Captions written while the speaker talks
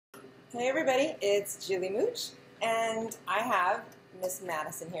Hey everybody, it's Jilly Mooch, and I have Miss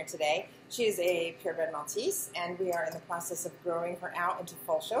Madison here today. She is a purebred Maltese, and we are in the process of growing her out into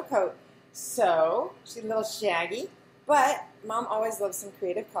full show coat. So, she's a little shaggy, but Mom always loves some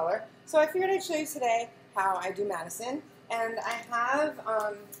creative color. So I figured I'd show you today how I do Madison. And I have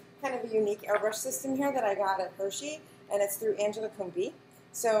kind of a unique airbrush system here that I got at Hershey, and it's through Angela Kumbi.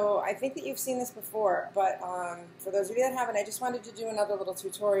 So I think that you've seen this before, but for those of you that haven't, I just wanted to do another little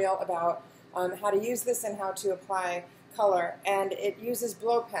tutorial about how to use this and how to apply color. And it uses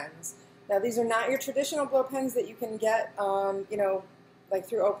blow pens. Now these are not your traditional blow pens that you can get, like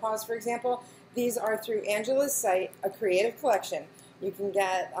through Opaw's, for example. These are through Angela's site, a creative collection. You can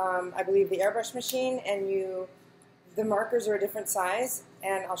get, I believe, the airbrush machine, and the markers are a different size,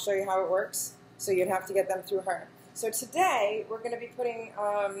 and I'll show you how it works. So you'd have to get them through her. So today we're going to be putting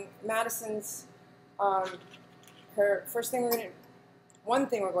Madison's, one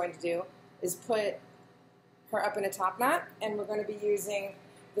thing we're going to do is put her up in a top knot, and we're going to be using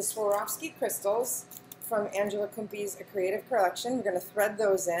the Swarovski crystals from Angela Kumbi's A Creative Collection. We're going to thread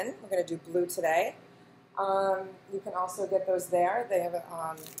those in. We're going to do blue today. You can also get those there. They have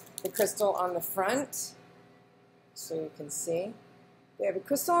the crystal on the front, so you can see. They have a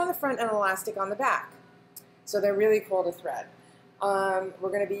crystal on the front and an elastic on the back. So they're really cool to thread. We're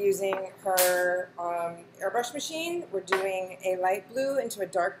going to be using her airbrush machine. We're doing a light blue into a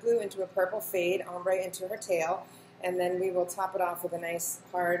dark blue into a purple fade ombre into her tail, and then we will top it off with a nice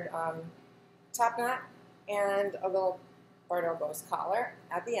hard top knot and a little Bardo Bows collar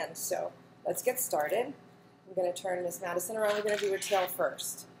at the end. So let's get started. I'm going to turn Miss Madison around. We're going to do her tail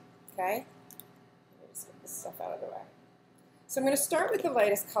first. Okay? Let me just get this stuff out of the way. So I'm going to start with the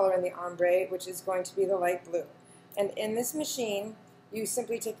lightest color in the ombre, which is going to be the light blue. And in this machine, you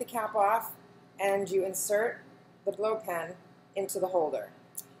simply take the cap off and you insert the blow pen into the holder.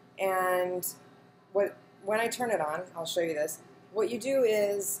 And when I turn it on, I'll show you this, what you do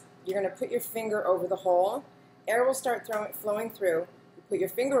is you're going to put your finger over the hole. Air will start flowing through. You put your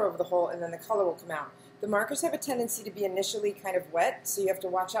finger over the hole, and then the color will come out. The markers have a tendency to be initially kind of wet, so you have to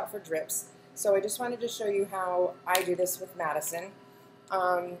watch out for drips. So I just wanted to show you how I do this with Madison.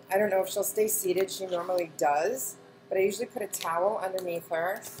 I don't know if she'll stay seated. She normally does, but I usually put a towel underneath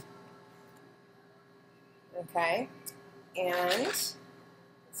her. Okay, and let's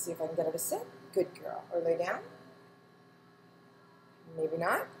see if I can get her to sit. Good girl. Or lay down. Maybe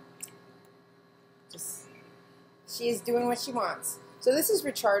not. Just, she's doing what she wants. So this is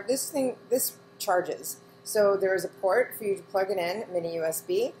recharge. This charges. So there is a port for you to plug it in, mini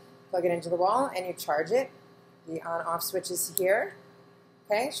USB. Plug it into the wall, and you charge it. The on-off switch is here.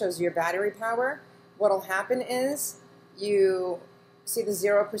 Okay, shows you your battery power. What'll happen is you see the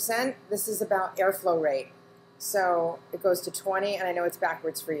 0%. This is about airflow rate. So it goes to 20, and I know it's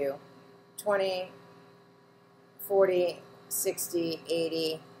backwards for you. 20, 40, 60,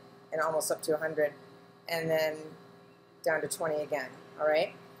 80, and almost up to 100, and then down to 20 again. All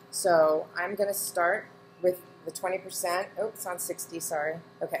right. So I'm going to start with the 20%. Oh, it's on 60, sorry.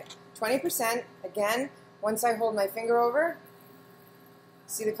 Okay, 20%. Again, once I hold my finger over,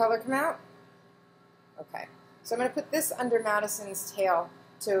 see the color come out? Okay, so I'm going to put this under Madison's tail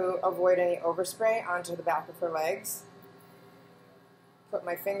to avoid any overspray onto the back of her legs. Put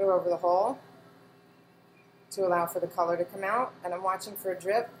my finger over the hole to allow for the color to come out, and I'm watching for a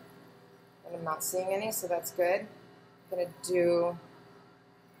drip, and I'm not seeing any, so that's good. I'm going to do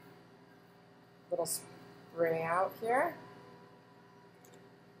a little spray out here.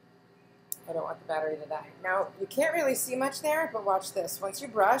 I don't want the battery to die. Now, you can't really see much there, but watch this. Once you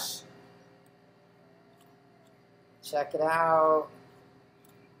brush, check it out.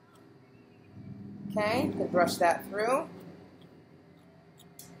 Okay, you can brush that through.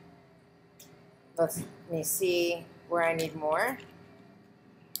 Let me see where I need more.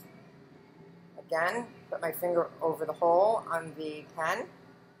 Again, put my finger over the hole on the pen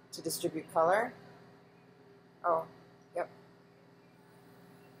to distribute color. Oh, yep.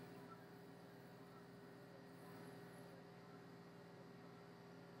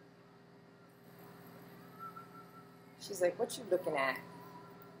 She's like, what you looking at?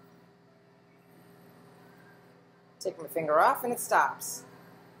 Take my finger off and it stops.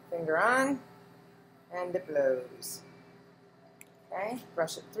 Finger on and it blows. Okay,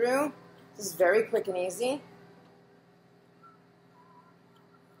 brush it through. This is very quick and easy.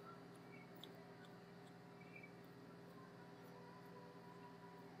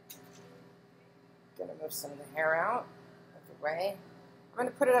 Gonna move some of the hair out of the way. I'm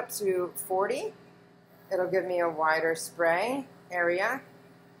gonna put it up to 40. It'll give me a wider spray area.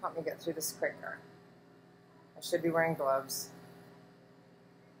 Help me get through this quicker. I should be wearing gloves.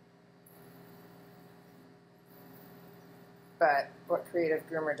 but what creative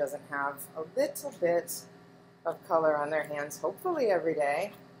groomer doesn't have a little bit of color on their hands, hopefully every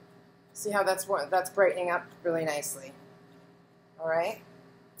day? See how that's brightening up really nicely. All right,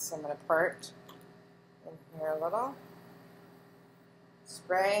 so I'm going to part in here a little.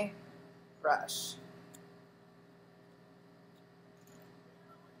 Spray, brush.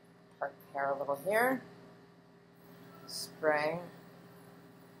 Part the hair a little here. Spray.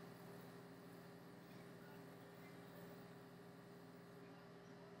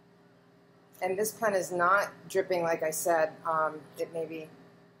 And this pen is not dripping, like I said. It may be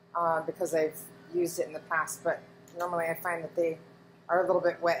because I've used it in the past, but normally I find that they are a little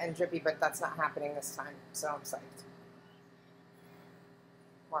bit wet and drippy, but that's not happening this time, so I'm psyched.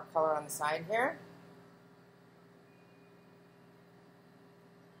 More color on the side here.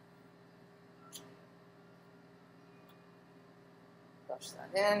 Brush that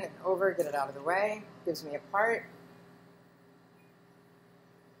in and over, get it out of the way. Gives me a part.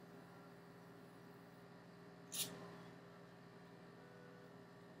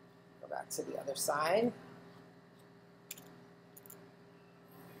 Go back to the other side.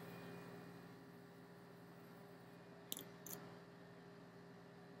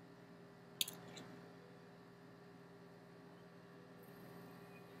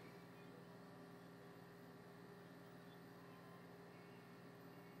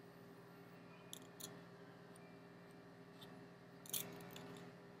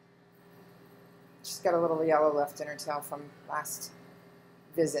 She's got a little yellow left in her tail from last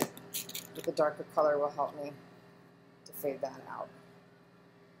visit, but the darker color will help me to fade that out.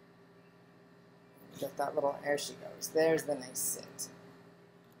 Get that little, there she goes. There's the nice sit.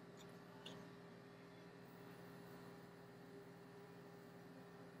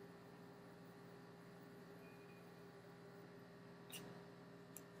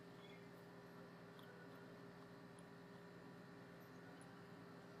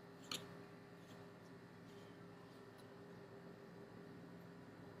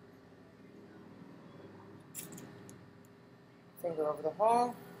 Finger over the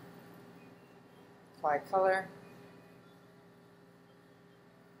hole, apply color.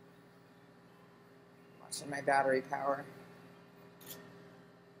 Watching my battery power.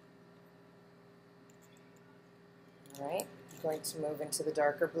 All right, I'm going to move into the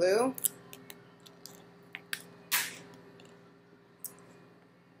darker blue.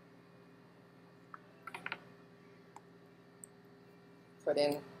 Put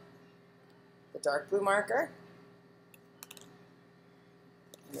in the dark blue marker.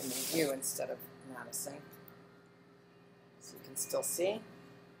 I'm going to use you instead of Madison, so you can still see.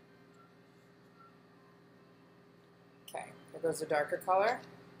 Okay, there goes a darker color.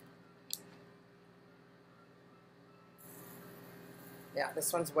 Yeah,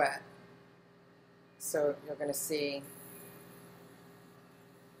 this one's wet, so you're going to see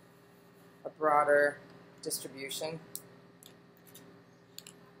a broader distribution.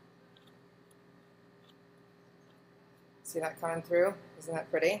 See that coming through? Isn't that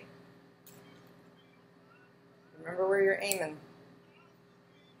pretty? Remember where you're aiming.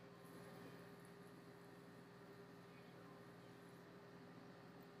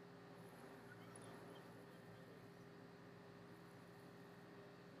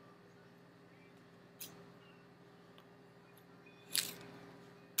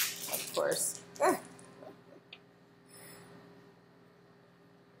 Of course.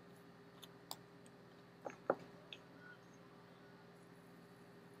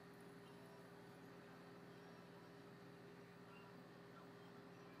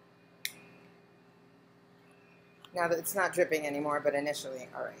 Now that it's not dripping anymore, but initially,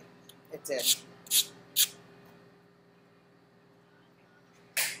 all right, it did.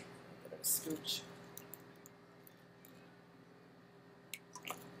 A bit of a scooch.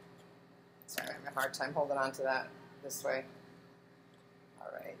 Sorry, I'm having a hard time holding on to that this way. All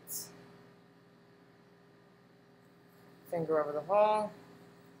right. Finger over the hole,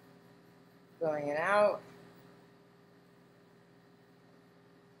 blowing it out.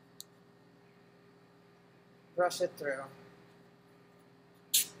 Brush it through.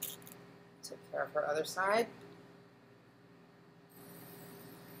 Take care of her other side.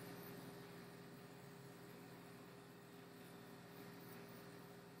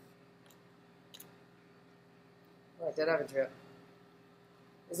 Oh, I did have a drip.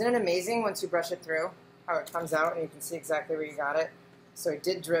 Isn't it amazing once you brush it through how it comes out and you can see exactly where you got it? So it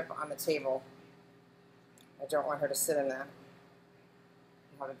did drip on the table. I don't want her to sit in that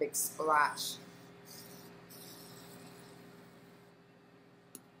and have a big splash.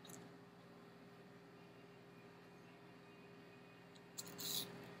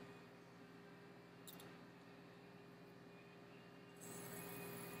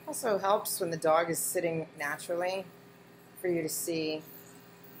 Also helps when the dog is sitting naturally for you to see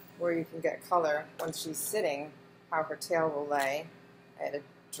where you can get color once she's sitting, how her tail will lay. I had a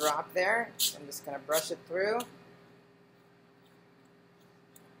drop there. I'm just going to brush it through.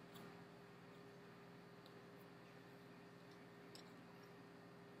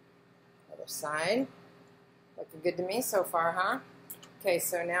 Other side. Looking good to me so far, huh? Okay,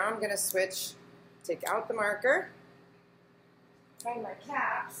 so now I'm going to switch, take out the marker, find my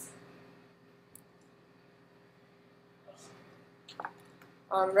caps.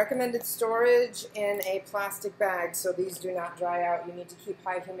 Recommended storage in a plastic bag so these do not dry out. You need to keep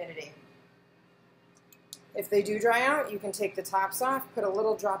high humidity. If they do dry out, you can take the tops off, put a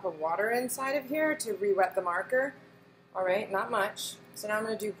little drop of water inside of here to re-wet the marker. All right, not much. So now I'm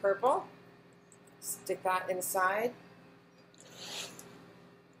going to do purple. Stick that inside.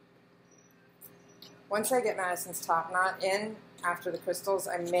 Once I get Madison's top knot in after the crystals,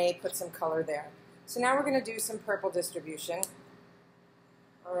 I may put some color there. So now we're going to do some purple distribution.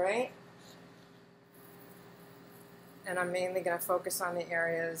 All right. And I'm mainly going to focus on the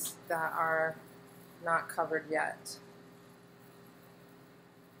areas that are not covered yet.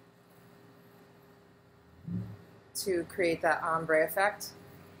 To create that ombre effect.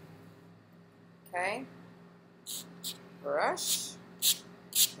 Okay. Brush.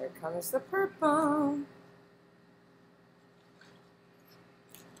 Here comes the purple.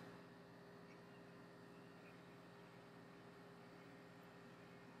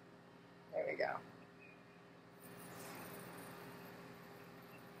 There we go.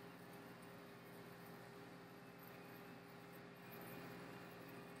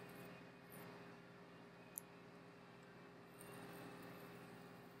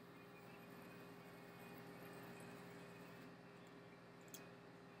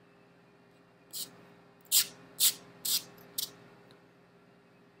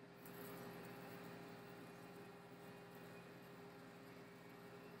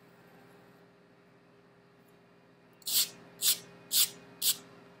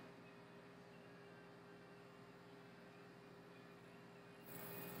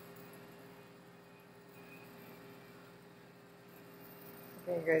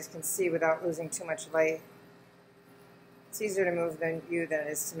 You guys can see without losing too much light. It's easier to move than it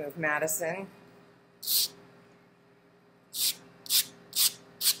is to move Madison.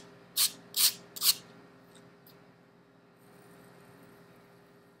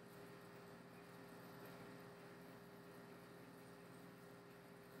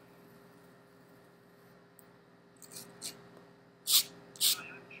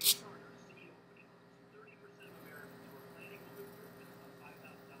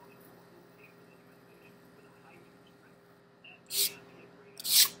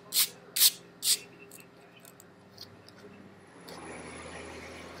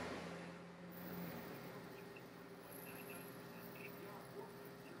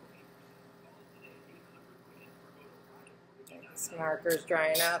 This marker's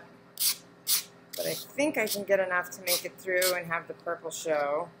drying up, but I think I can get enough to make it through and have the purple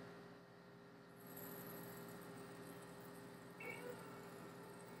show.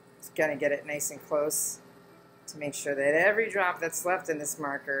 Just gonna get it nice and close to make sure that every drop that's left in this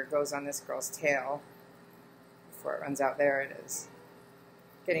marker goes on this girl's tail before it runs out. There it is.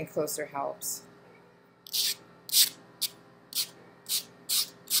 Getting closer helps.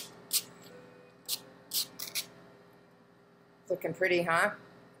 Looking pretty, huh?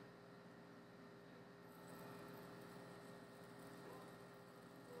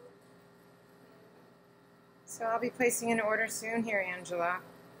 So I'll be placing an order soon here, Angela.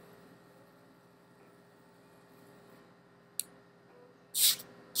 So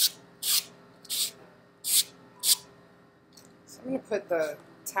I'm going to put the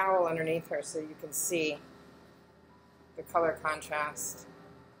towel underneath her so you can see the color contrast.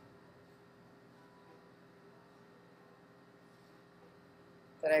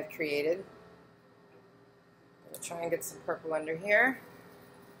 That I've created. I'm going to try and get some purple under here.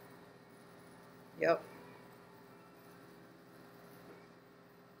 Yep.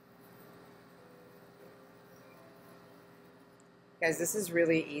 Guys, this is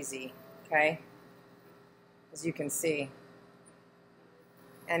really easy, okay? As you can see,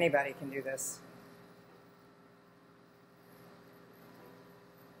 anybody can do this.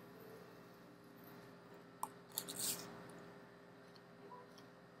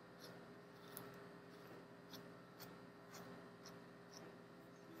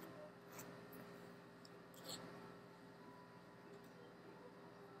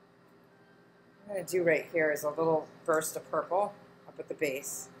 What I'm going to do right here is a little burst of purple up at the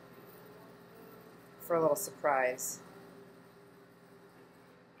base for a little surprise.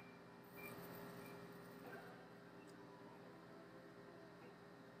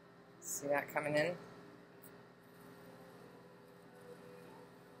 See that coming in?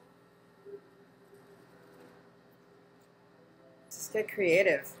 Just get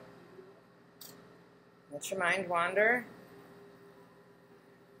creative. Let your mind wander.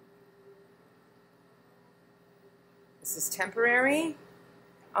 This is temporary.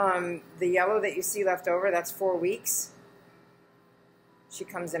 The yellow that you see left over, that's 4 weeks. She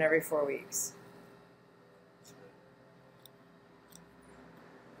comes in every 4 weeks.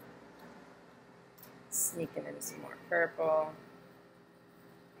 Sneaking in some more purple.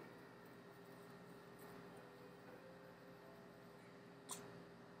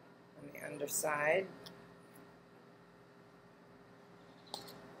 On the underside.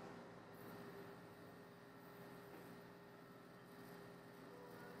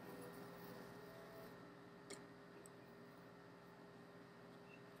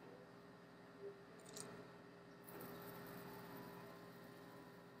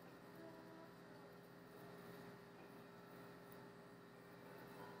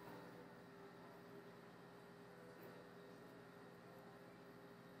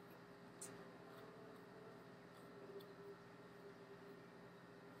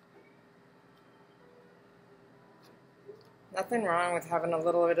 Nothing wrong with having a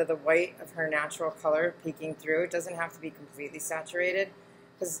little bit of the white of her natural color peeking through. It doesn't have to be completely saturated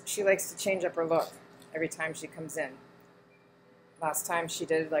because she likes to change up her look every time she comes in. Last time she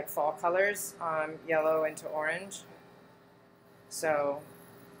did like fall colors, yellow into orange. So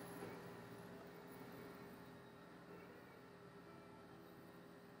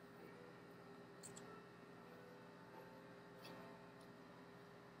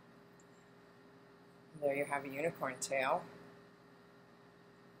there you have a unicorn tail.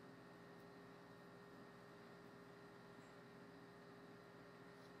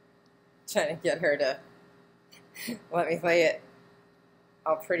 Trying to get her to let me play it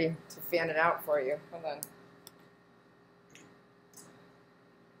all pretty to fan it out for you. Hold on.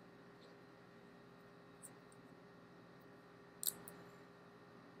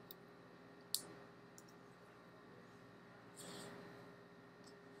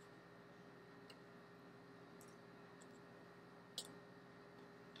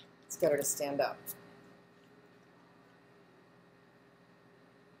 Let's get her to stand up.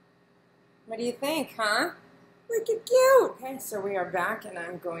 What do you think, huh? Look at cute. Okay, so we are back, and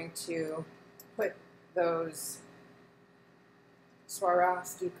I'm going to put those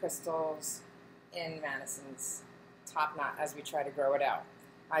Swarovski crystals in Madison's top knot as we try to grow it out.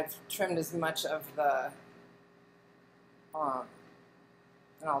 I've trimmed as much of the, and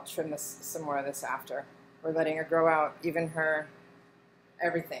I'll trim this some more of this after. We're letting her grow out. Even her,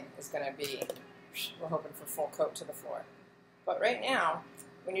 everything is going to be, we're hoping for full coat to the floor. But right now,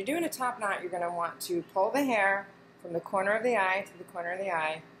 when you're doing a top knot, you're going to want to pull the hair from the corner of the eye to the corner of the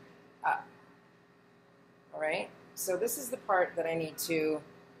eye up. All right? So this is the part that I need to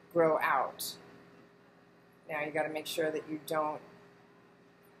grow out. Now you got to make sure that you don't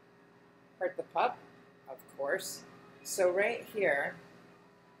hurt the pup, of course. So right here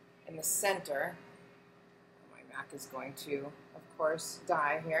in the center, my Mac is going to, of course,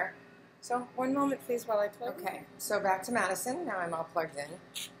 die here. So one moment, please, while I plug. Okay, so back to Madison. Now I'm all plugged in.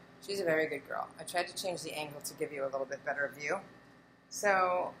 She's a very good girl. I tried to change the angle to give you a little bit better view.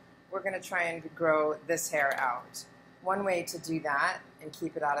 So we're going to try and grow this hair out. One way to do that and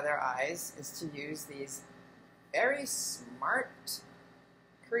keep it out of their eyes is to use these very smart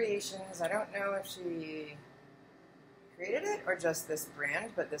creations. I don't know if she created it or just this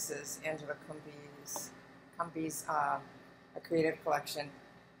brand, but this is Angela Cumpy's a creative collection.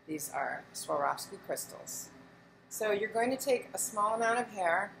 These are Swarovski crystals. So you're going to take a small amount of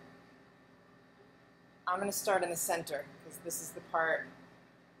hair. I'm going to start in the center because this is the part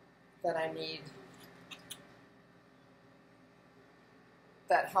that I need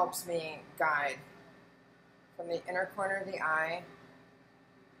that helps me guide from the inner corner of the eye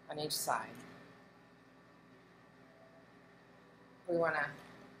on each side. We want to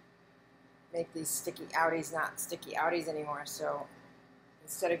make these sticky outies not sticky outies anymore, so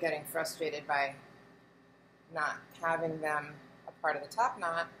instead of getting frustrated by not having them a part of the top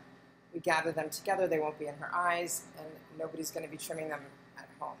knot, we gather them together. They won't be in her eyes, and nobody's going to be trimming them at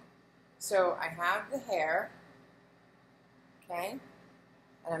home. So I have the hair, okay,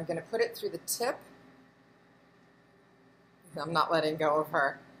 and I'm going to put it through the tip. I'm not letting go of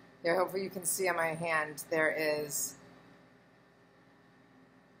her. There, hopefully you can see on my hand, there is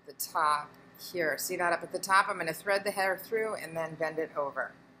the top here. See that up at the top? I'm going to thread the hair through and then bend it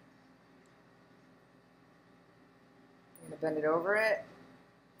over. I'm going to bend it over it.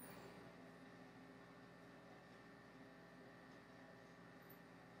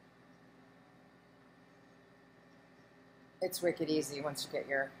 It's wicked easy once you get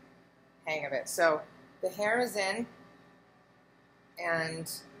your hang of it. So the hair is in, and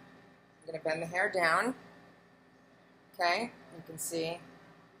I'm going to bend the hair down. Okay, you can see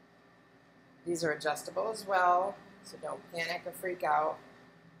these are adjustable as well, so don't panic or freak out.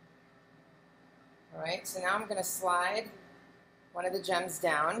 All right, so now I'm going to slide one of the gems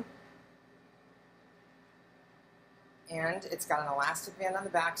down, and it's got an elastic band on the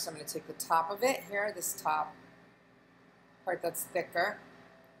back, so I'm going to take the top of it here, this top part that's thicker,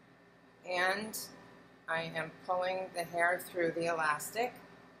 and I am pulling the hair through the elastic.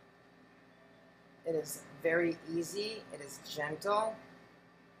 It is very easy, it is gentle.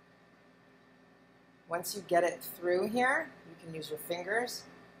 Once you get it through here, you can use your fingers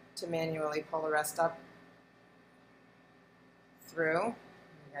to manually pull the rest up through. Are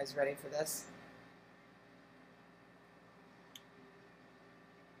you guys ready for this?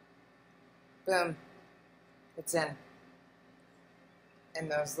 Boom, it's in. And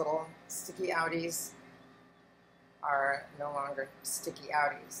those little sticky outies are no longer sticky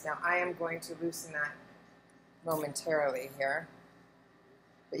outies. Now I am going to loosen that momentarily here,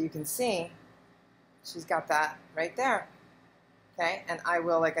 but you can see she's got that right there. Okay, and I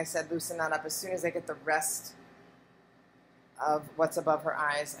will, like I said, loosen that up as soon as I get the rest of what's above her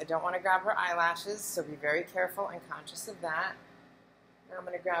eyes. I don't want to grab her eyelashes, so be very careful and conscious of that. Now I'm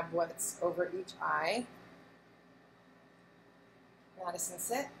going to grab what's over each eye. Madison,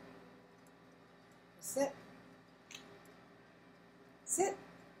 sit. Sit. Sit.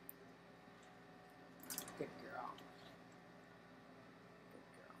 Good girl. Good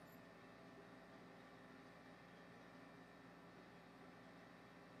girl.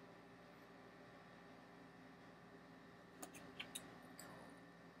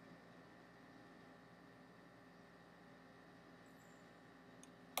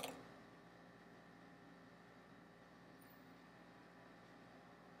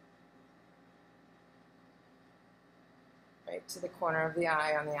 Right to the corner of the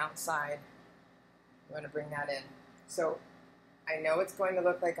eye on the outside. I'm going to bring that in. So I know it's going to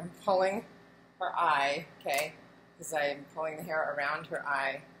look like I'm pulling her eye, okay, because I'm pulling the hair around her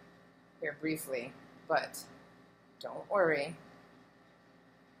eye here briefly, but don't worry.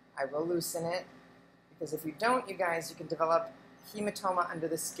 I will loosen it, because if you don't, you guys, you can develop hematoma under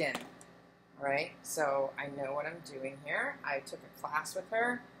the skin. All right, so I know what I'm doing here. I took a class with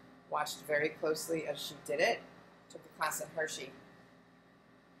her, watched very closely as she did it. Took the class at Hershey.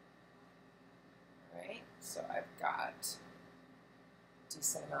 All right, so I've got a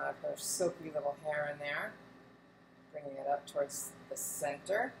decent amount of her silky little hair in there, bringing it up towards the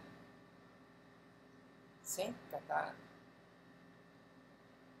center. See, got that.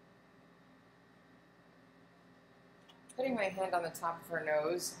 Putting my hand on the top of her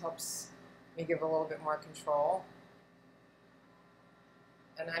nose helps me give a little bit more control.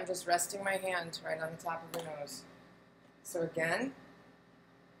 And I'm just resting my hand right on the top of her nose. So again,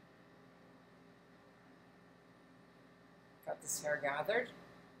 got this hair gathered.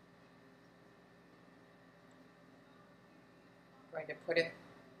 Going to put it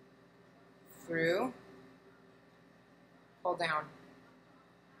through, pull down,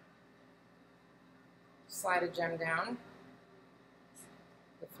 slide a gem down,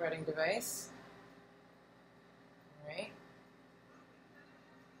 the threading device. All right.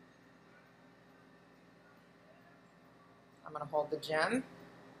 I'm going to hold the gem.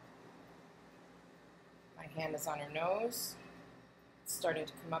 My hand is on her nose. It's starting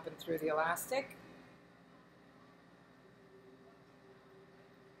to come up and through the elastic.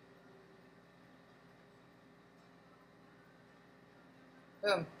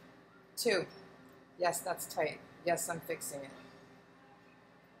 Boom. 2. Yes, that's tight. Yes, I'm fixing it.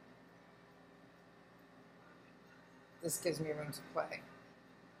 This gives me room to play.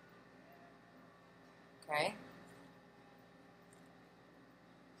 Okay.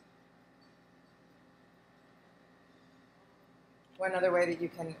 One other way that you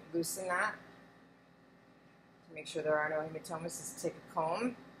can loosen that to make sure there are no hematomas is to take a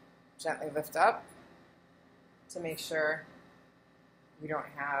comb, gently lift up to make sure you don't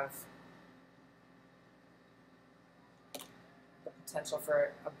have the potential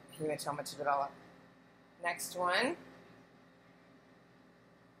for a hematoma to develop. Next one.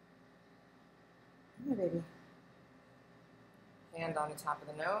 Come here, baby. Hand on the top of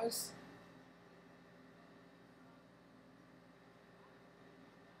the nose.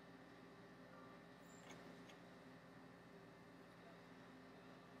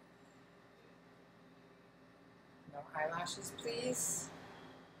 No eyelashes, please.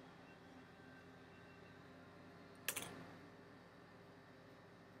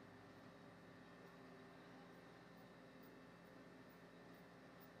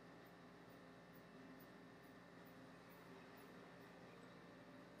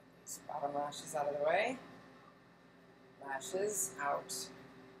 Bottom lashes out of the way. Lashes out.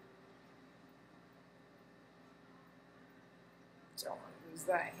 Don't want to lose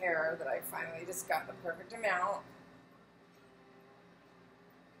that hair that I finally just got the perfect amount.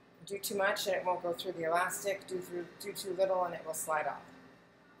 Do too much and it won't go through the elastic. Do too little and it will slide off.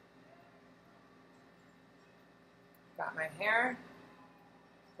 Got my hair.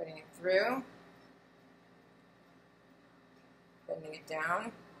 Putting it through. Bending it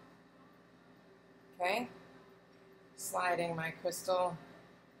down. Okay. Sliding my crystal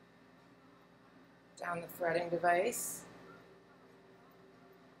down the threading device.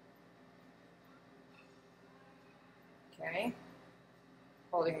 Okay.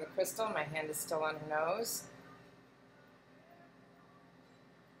 Holding the crystal, my hand is still on her nose.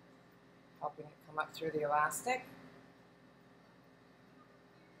 Helping it come up through the elastic.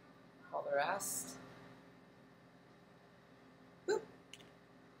 Pull the rest. Boop.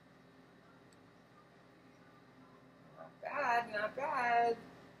 Not bad, not bad.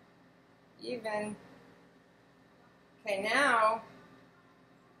 Even. Okay, now,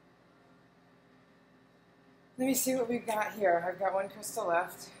 let me see what we've got here. I've got one crystal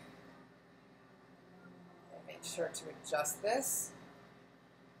left. Make sure to adjust this.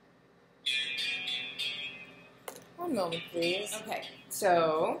 One moment, please. Okay,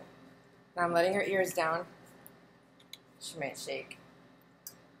 so now I'm letting her ears down. She might shake.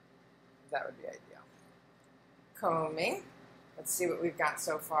 That would be ideal. Combing. Let's see what we've got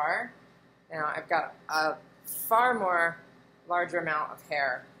so far. Now I've got a far more larger amount of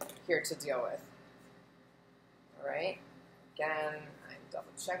hair here to deal with. All right. Again, I'm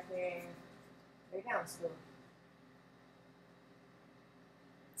double checking. Lay down, smooth.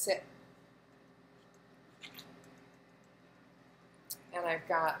 Sit. And I've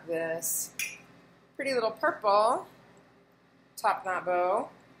got this pretty little purple top knot bow.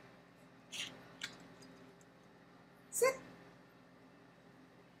 Sit.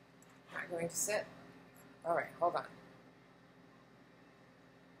 Not going to sit. All right, hold on.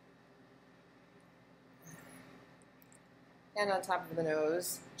 And on top of the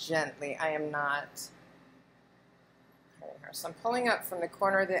nose, gently. I am not hurting her. So I'm pulling up from the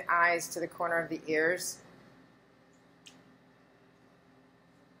corner of the eyes to the corner of the ears.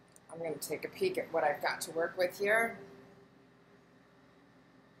 I'm going to take a peek at what I've got to work with here.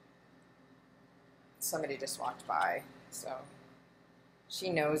 Somebody just walked by, so she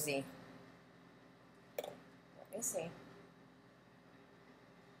nosy. Let me see.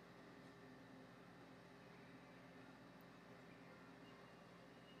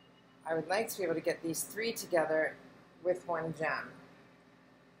 I would like to be able to get these three together with one gem.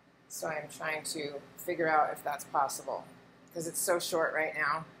 So I'm trying to figure out if that's possible, because it's so short right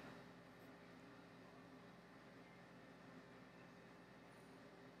now.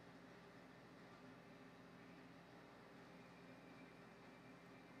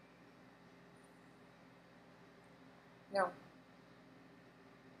 No.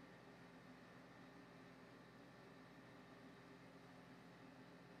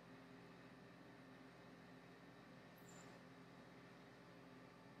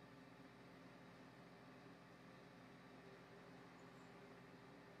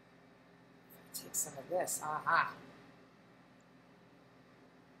 Take some of this. Aha.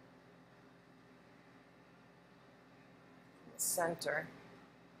 In the center.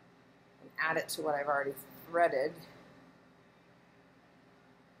 And add it to what I've already threaded.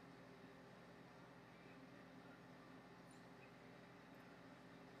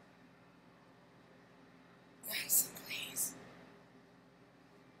 Nice, please.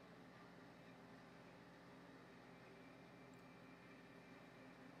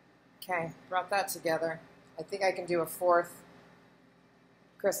 Okay, brought that together. I think I can do a fourth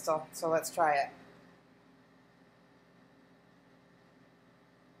crystal, so let's try it.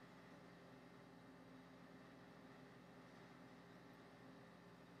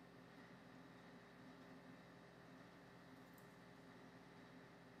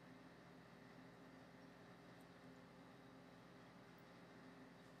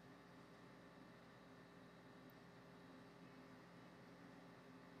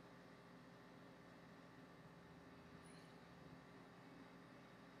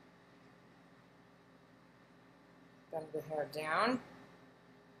 Bend the hair down.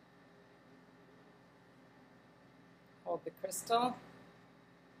 Hold the crystal.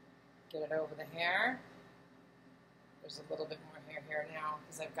 Get it over the hair. There's a little bit more hair here now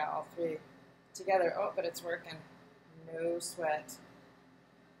because I've got all three together. Oh, but it's working. No sweat.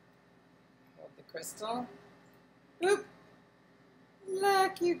 Hold the crystal. Oop!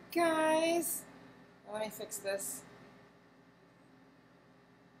 Look, you guys. Let me fix this.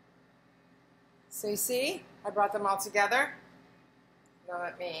 So you see, I brought them all together. Now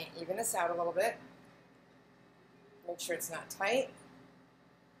let me even this out a little bit. Make sure it's not tight.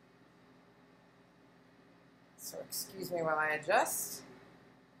 So excuse me while I adjust.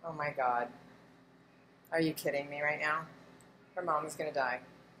 Oh my God. Are you kidding me right now? Her mom is gonna die.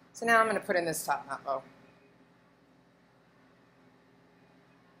 So now I'm gonna put in this top knot bow.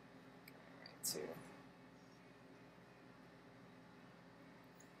 Right, two.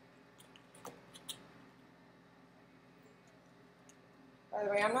 By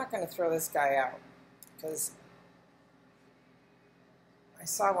the way, I'm not gonna throw this guy out because I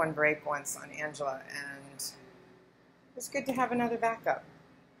saw one break once on Angela, and it's good to have another backup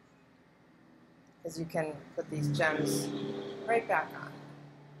because you can put these gems right back on.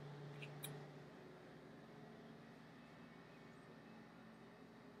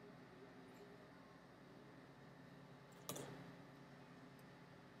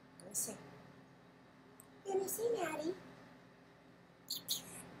 Let me see. Let me see, Maddie.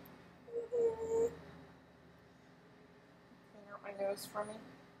 Clean out my nose for me.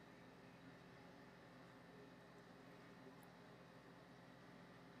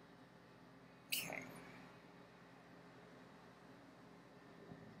 Okay.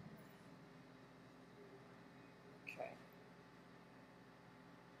 Okay.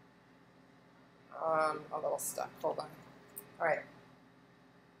 A little stuck. Hold on. All right.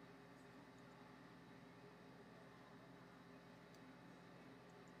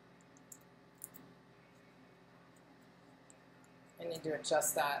 I need to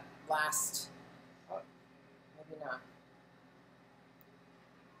adjust that last. Oh, maybe not.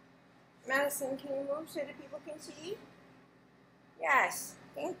 Madison, can you move so that people can see? Yes,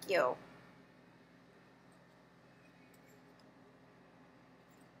 thank you.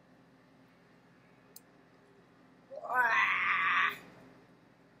 Ah.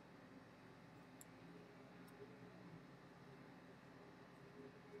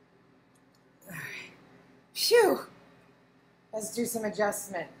 All right. Phew. Let's do some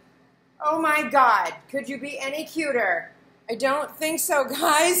adjustment. Oh my God, could you be any cuter? I don't think so,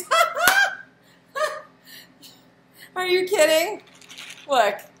 guys. Are you kidding?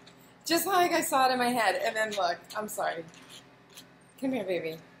 Look, just like I saw it in my head, and then look, I'm sorry. Come here,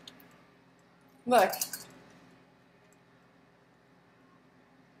 baby. Look.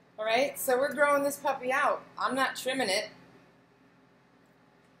 All right, so we're growing this puppy out. I'm not trimming it,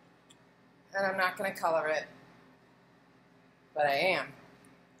 and I'm not gonna color it, but I am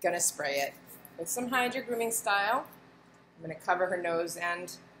gonna spray it with some Hydra Grooming Style. I'm gonna cover her nose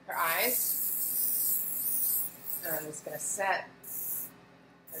and her eyes. And I'm just gonna set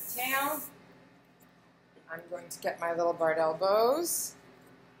her tail. I'm going to get my little Bardell bows,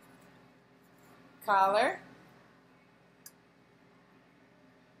 collar,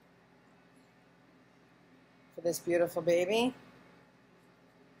 for this beautiful baby.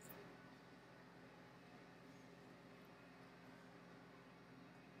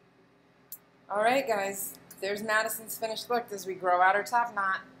 All right, guys, there's Madison's finished look as we grow out her top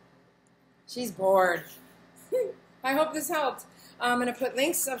knot. She's bored. I hope this helped. I'm going to put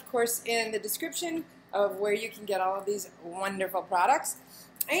links, of course, in the description of where you can get all of these wonderful products,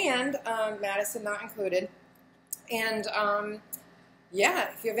 and Madison not included. And yeah,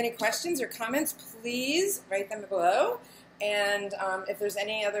 if you have any questions or comments, please write them below. And if there's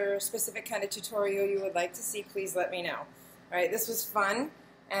any other specific kind of tutorial you would like to see, please let me know. All right, this was fun,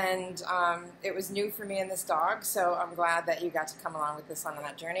 and it was new for me and this dog, so I'm glad that you got to come along with us on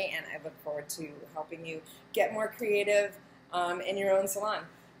that journey, and I look forward to helping you get more creative in your own salon.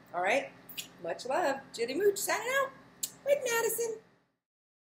 All right, much love. Jilly Mooch signing out with Madison.